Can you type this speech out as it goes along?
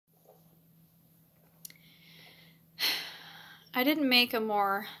I didn't make a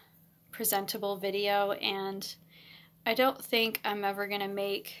more presentable video, and I don't think I'm ever going to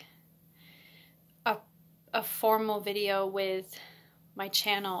make a formal video with my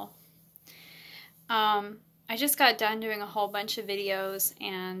channel. I just got done doing a whole bunch of videos,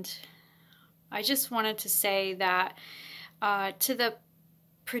 and I just wanted to say that to the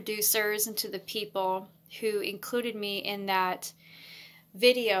producers and to the people who included me in that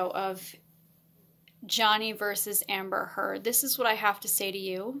video of Johnny versus Amber Heard, this is what I have to say to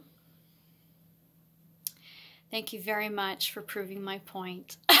you. Thank you very much for proving my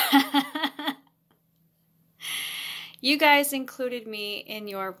point. You guys included me in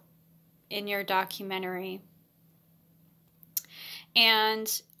your documentary,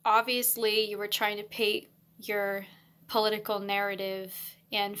 and obviously you were trying to paint your political narrative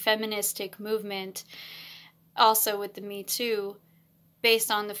and feministic movement also with the Me Too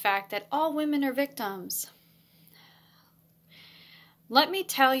based on the fact that all women are victims. Let me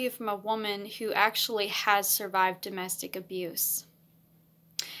tell you from a woman who actually has survived domestic abuse.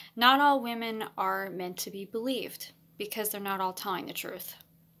 Not all women are meant to be believed because they're not all telling the truth.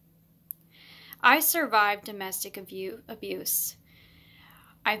 I survived domestic abuse.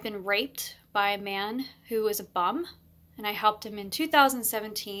 I've been raped by a man who was a bum, and I helped him in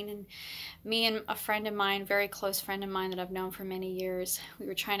 2017, and me and a friend of mine, very close friend of mine that I've known for many years, we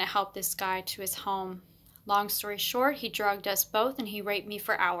were trying to help this guy to his home. Long story short, he drugged us both and he raped me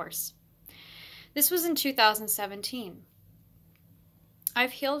for hours. This was in 2017.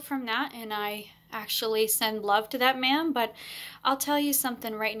 I've healed from that, and I actually send love to that man, but I'll tell you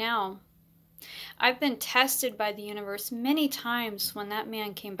something right now. I've been tested by the universe many times when that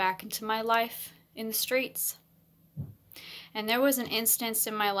man came back into my life in the streets. And there was an instance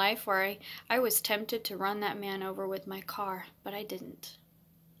in my life where I was tempted to run that man over with my car, but I didn't.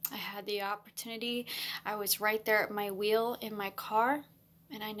 I had the opportunity. I was right there at my wheel in my car,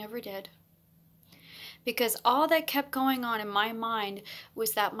 and I never did. Because all that kept going on in my mind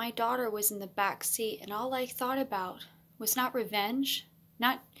was that my daughter was in the back seat, and all I thought about was not revenge,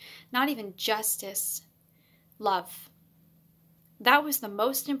 not even justice, love. That was the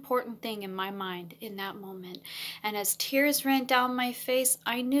most important thing in my mind in that moment. And as tears ran down my face,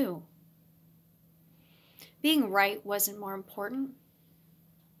 I knew being right wasn't more important.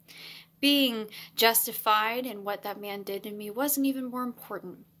 Being justified in what that man did to me wasn't even more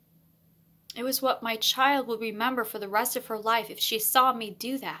important. It was what my child would remember for the rest of her life if she saw me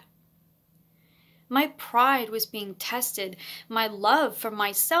do that. My pride was being tested. My love for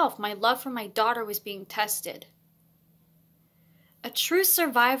myself, my love for my daughter was being tested. A true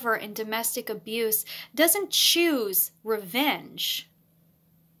survivor in domestic abuse doesn't choose revenge.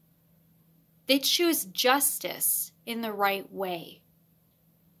 They choose justice in the right way.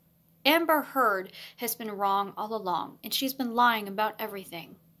 Amber Heard has been wrong all along, and she's been lying about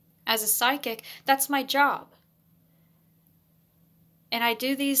everything. As a psychic, that's my job. And I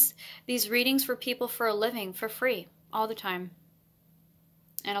do these readings for people for a living, for free, all the time.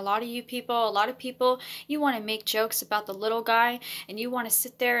 And a lot of people, you want to make jokes about the little guy, and you want to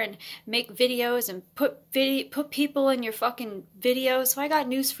sit there and make videos and put people in your fucking videos. So I got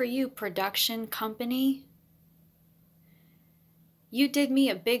news for you, production company. You did me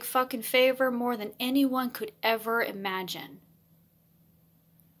a big fucking favor, more than anyone could ever imagine.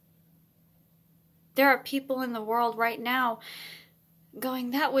 There are people in the world right now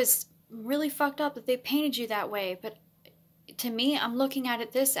going, that was really fucked up that they painted you that way. But to me, I'm looking at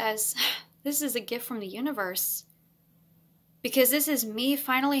it this is a gift from the universe. Because this is me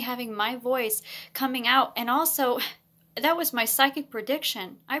finally having my voice coming out. And also, that was my psychic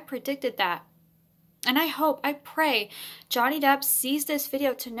prediction. I predicted that. And I pray Johnny Depp sees this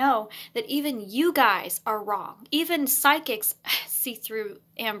video to know that even you guys are wrong. Even psychics see through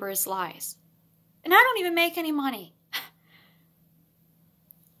Amber's lies. And I don't even make any money.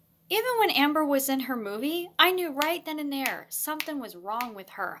 Even when Amber was in her movie, I knew right then and there something was wrong with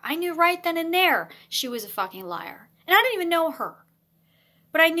her. I knew right then and there she was a fucking liar. And I didn't even know her.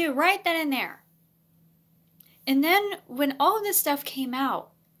 But I knew right then and there. And then when all of this stuff came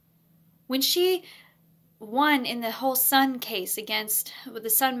out, when she won in the whole Sun case with the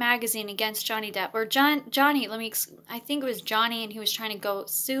Sun magazine against Johnny Depp, or I think it was Johnny, and he was trying to go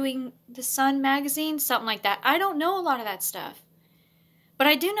suing the Sun magazine, something like that. I don't know a lot of that stuff. But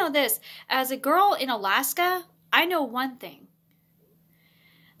I do know this, as a girl in Alaska, I know one thing.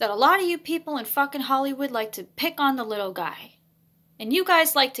 That a lot of you people in fucking Hollywood like to pick on the little guy. And you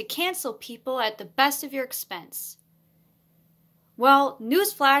guys like to cancel people at the best of your expense. Well,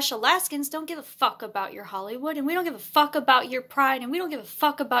 newsflash, Alaskans don't give a fuck about your Hollywood, and we don't give a fuck about your pride, and we don't give a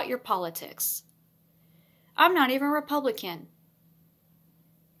fuck about your politics. I'm not even Republican.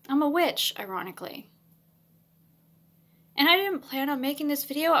 I'm a witch, ironically. And I didn't plan on making this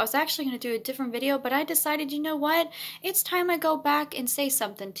video. I was actually going to do a different video, but I decided, you know what? It's time I go back and say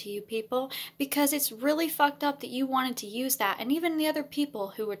something to you people, because it's really fucked up that you wanted to use that, and even the other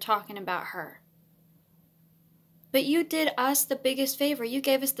people who were talking about her. But you did us the biggest favor. You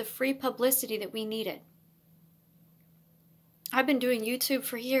gave us the free publicity that we needed. I've been doing YouTube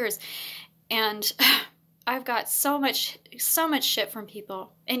for years, and I've got so much shit from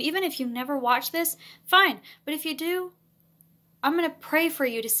people. And even if you never watch this, fine. But if you do, I'm going to pray for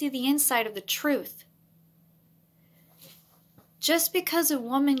you to see the inside of the truth. Just because a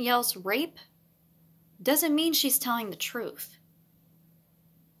woman yells rape doesn't mean she's telling the truth.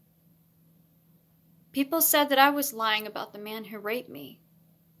 People said that I was lying about the man who raped me.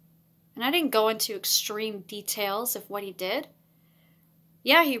 And I didn't go into extreme details of what he did.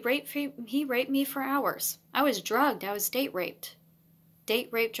 Yeah, he raped me for hours. I was drugged. I was date raped. Date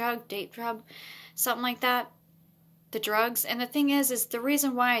rape drug, something like that. The drugs. And the thing is the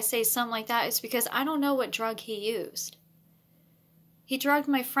reason why I say something like that is because I don't know what drug he used. He drugged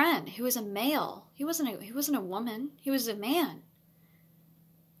my friend, who was a male. He wasn't a woman. He was a man.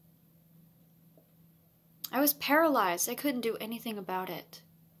 I was paralyzed. I couldn't do anything about it.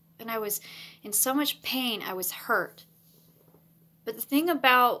 And I was in so much pain. I was hurt. But the thing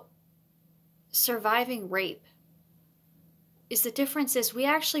about surviving rape is the difference is we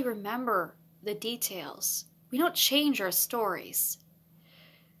actually remember the details. We don't change our stories.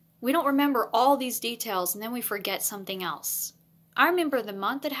 We don't remember all these details and then we forget something else. I remember the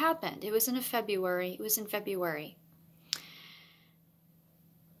month it happened. It was in February.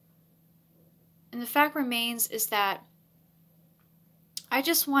 And the fact remains is that I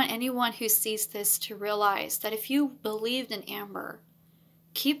just want anyone who sees this to realize that if you believed in Amber,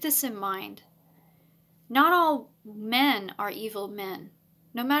 keep this in mind. Not all men are evil men,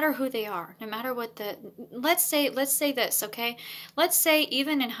 no matter who they are, no matter what the... Let's say this, okay? Let's say,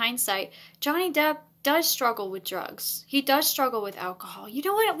 even in hindsight, Johnny Depp does struggle with drugs. He does struggle with alcohol. You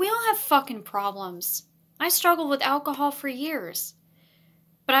know what? We all have fucking problems. I struggled with alcohol for years.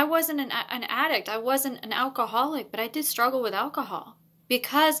 But I wasn't an addict. I wasn't an alcoholic, but I did struggle with alcohol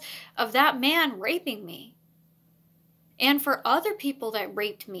because of that man raping me. And for other people that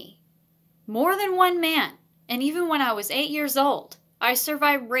raped me. More than one man. And even when I was 8 years old, I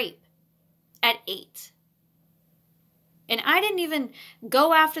survived rape at 8. And I didn't even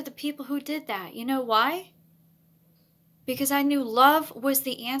go after the people who did that. You know why? Because I knew love was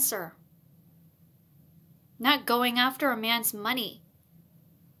the answer. Not going after a man's money.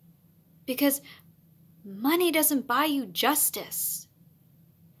 Because money doesn't buy you justice.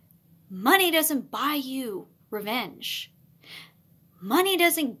 Money doesn't buy you revenge. Money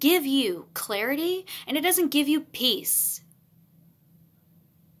doesn't give you clarity, and it doesn't give you peace.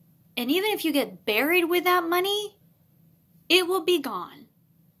 And even if you get buried with that money, it will be gone.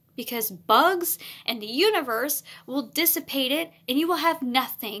 Because bugs and the universe will dissipate it, and you will have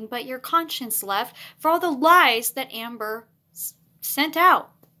nothing but your conscience left for all the lies that Amber sent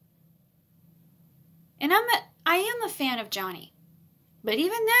out. And I am a fan of Johnny. But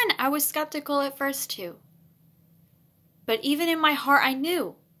even then, I was skeptical at first too. But even in my heart, I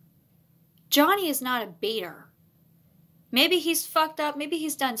knew Johnny is not a baiter. Maybe he's fucked up. Maybe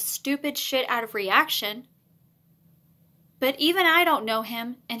he's done stupid shit out of reaction. But even I don't know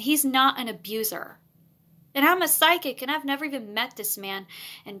him, and he's not an abuser. And I'm a psychic, and I've never even met this man.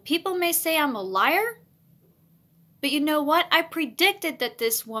 And people may say I'm a liar. But you know what? I predicted that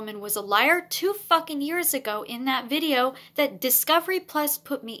this woman was a liar 2 fucking years ago in that video that Discovery Plus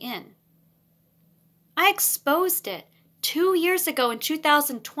put me in. I exposed it 2 years ago in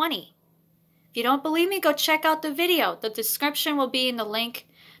 2020. If you don't believe me, go check out the video. The description will be in the link.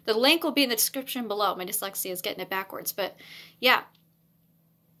 The link will be in the description below. My dyslexia is getting it backwards, but yeah.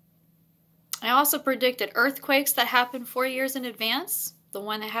 I also predicted earthquakes that happened 4 years in advance. The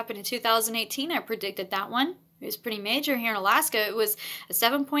one that happened in 2018, I predicted that one. It was pretty major here in Alaska. It was a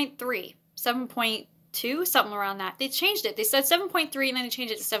 7.3, 7.2, something around that. They changed it. They said 7.3 and then they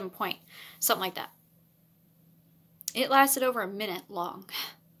changed it to 7 point, something like that. It lasted over a minute long.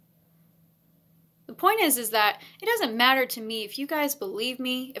 The point is that it doesn't matter to me if you guys believe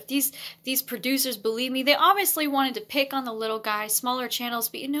me, if these producers believe me. They obviously wanted to pick on the little guy, smaller channels,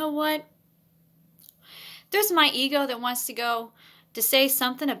 but you know what? There's my ego that wants to go to say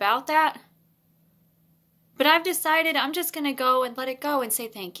something about that. But I've decided I'm just going to go and let it go and say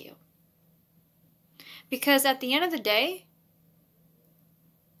thank you. Because at the end of the day,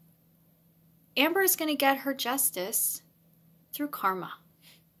 Amber is going to get her justice through karma.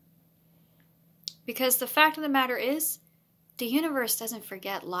 Because the fact of the matter is, the universe doesn't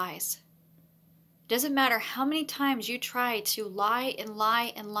forget lies. It doesn't matter how many times you try to lie and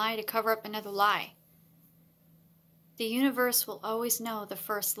lie and lie to cover up another lie. The universe will always know the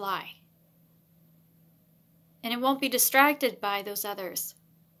first lie. And it won't be distracted by those others.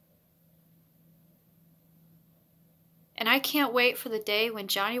 And I can't wait for the day when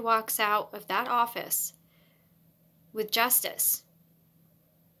Johnny walks out of that office with justice.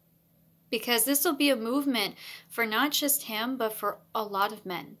 Because this will be a movement for not just him, but for a lot of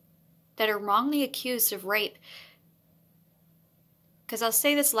men that are wrongly accused of rape. Because I'll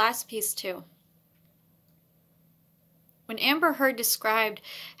say this last piece too. When Amber Heard described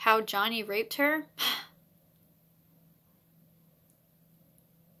how Johnny raped her,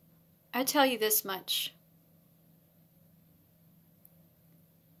 I tell you this much.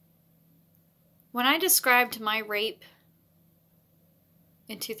 When I described my rape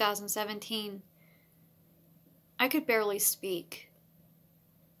in 2017, I could barely speak.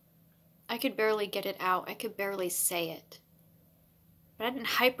 I could barely get it out. I could barely say it. But I didn't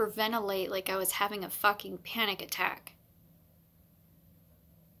hyperventilate like I was having a fucking panic attack.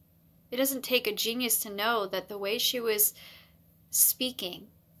 It doesn't take a genius to know that the way she was speaking,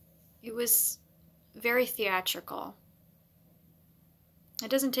 it was very theatrical. It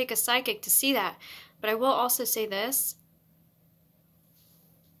doesn't take a psychic to see that. But I will also say this.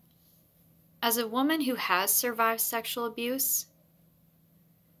 As a woman who has survived sexual abuse,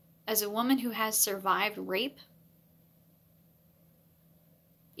 as a woman who has survived rape,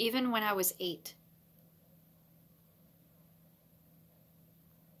 even when I was 8,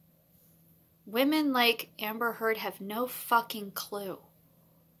 women like Amber Heard have no fucking clue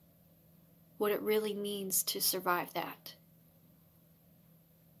what it really means to survive that.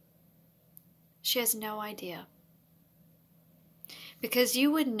 She has no idea. Because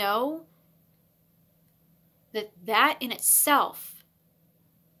you would know that in itself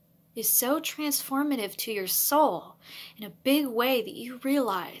is so transformative to your soul in a big way that you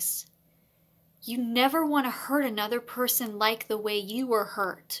realize you never want to hurt another person like the way you were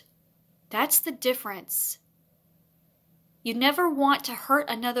hurt. That's the difference. You never want to hurt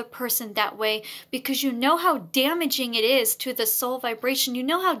another person that way because you know how damaging it is to the soul vibration. You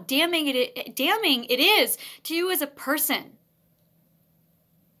know how damning it is to you as a person.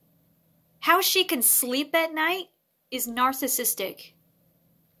 How she can sleep at night is narcissistic.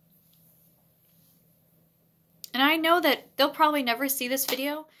 And I know that they'll probably never see this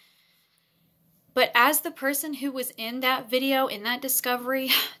video, but as the person who was in that video, in that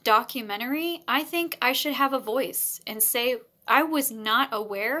Discovery documentary, I think I should have a voice and say I was not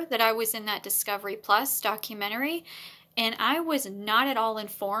aware that I was in that Discovery Plus documentary, and I was not at all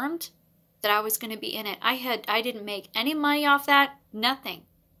informed that I was going to be in it. I didn't make any money off that, nothing.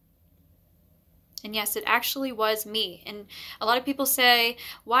 And yes, it actually was me. And a lot of people say,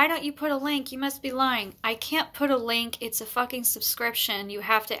 why don't you put a link? You must be lying. I can't put a link. It's a fucking subscription. You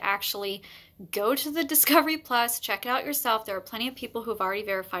have to actually go to the Discovery Plus, check it out yourself. There are plenty of people who have already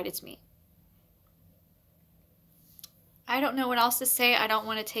verified it's me. I don't know what else to say. I don't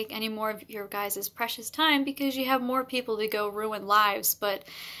want to take any more of your guys' precious time because you have more people to go ruin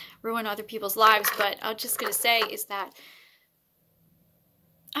other people's lives. But I'm just going to say is that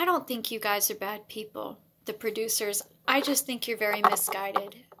I don't think you guys are bad people, the producers. I just think you're very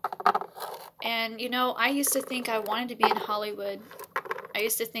misguided. And, you know, I used to think I wanted to be in Hollywood. I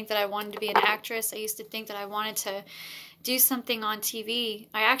used to think that I wanted to be an actress. I used to think that I wanted to do something on TV.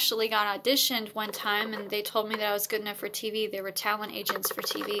 I actually got auditioned one time and they told me that I was good enough for TV. They were talent agents for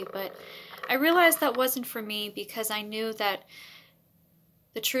TV. But I realized that wasn't for me because I knew that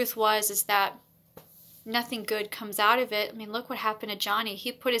the truth is that nothing good comes out of it. I mean, look what happened to Johnny.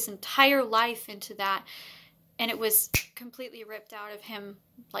 He put his entire life into that, and it was completely ripped out of him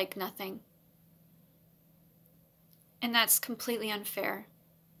like nothing. And that's completely unfair.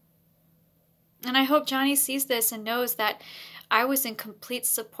 And I hope Johnny sees this and knows that I was in complete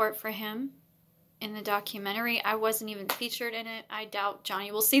support for him in the documentary. I wasn't even featured in it. I doubt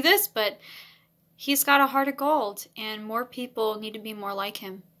Johnny will see this, but he's got a heart of gold, and more people need to be more like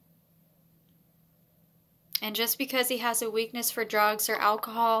him. And just because he has a weakness for drugs or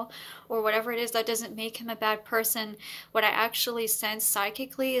alcohol or whatever it is, that doesn't make him a bad person. What I actually sense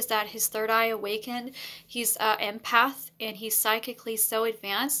psychically is that his third eye awakened. He's an empath, and he's psychically so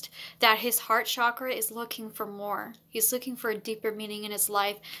advanced that his heart chakra is looking for more. He's looking for a deeper meaning in his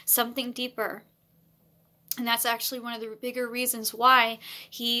life, something deeper. And that's actually one of the bigger reasons why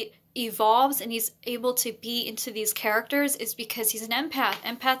he evolves and he's able to be into these characters is because he's an empath.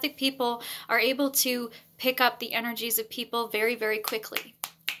 Empathic people are able to pick up the energies of people very, very quickly.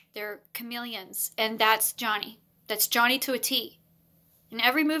 They're chameleons, and that's Johnny. That's Johnny to a T. In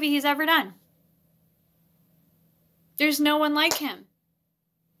every movie he's ever done. There's no one like him.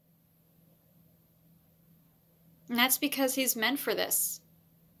 And that's because he's meant for this.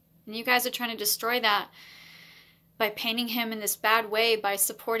 And you guys are trying to destroy that by painting him in this bad way, by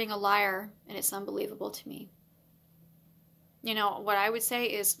supporting a liar, and it's unbelievable to me. You know, what I would say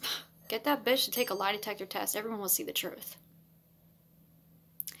is, get that bitch to take a lie detector test. Everyone will see the truth.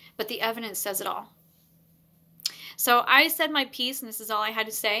 But the evidence says it all. So I said my piece, and this is all I had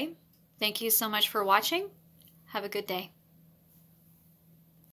to say. Thank you so much for watching. Have a good day.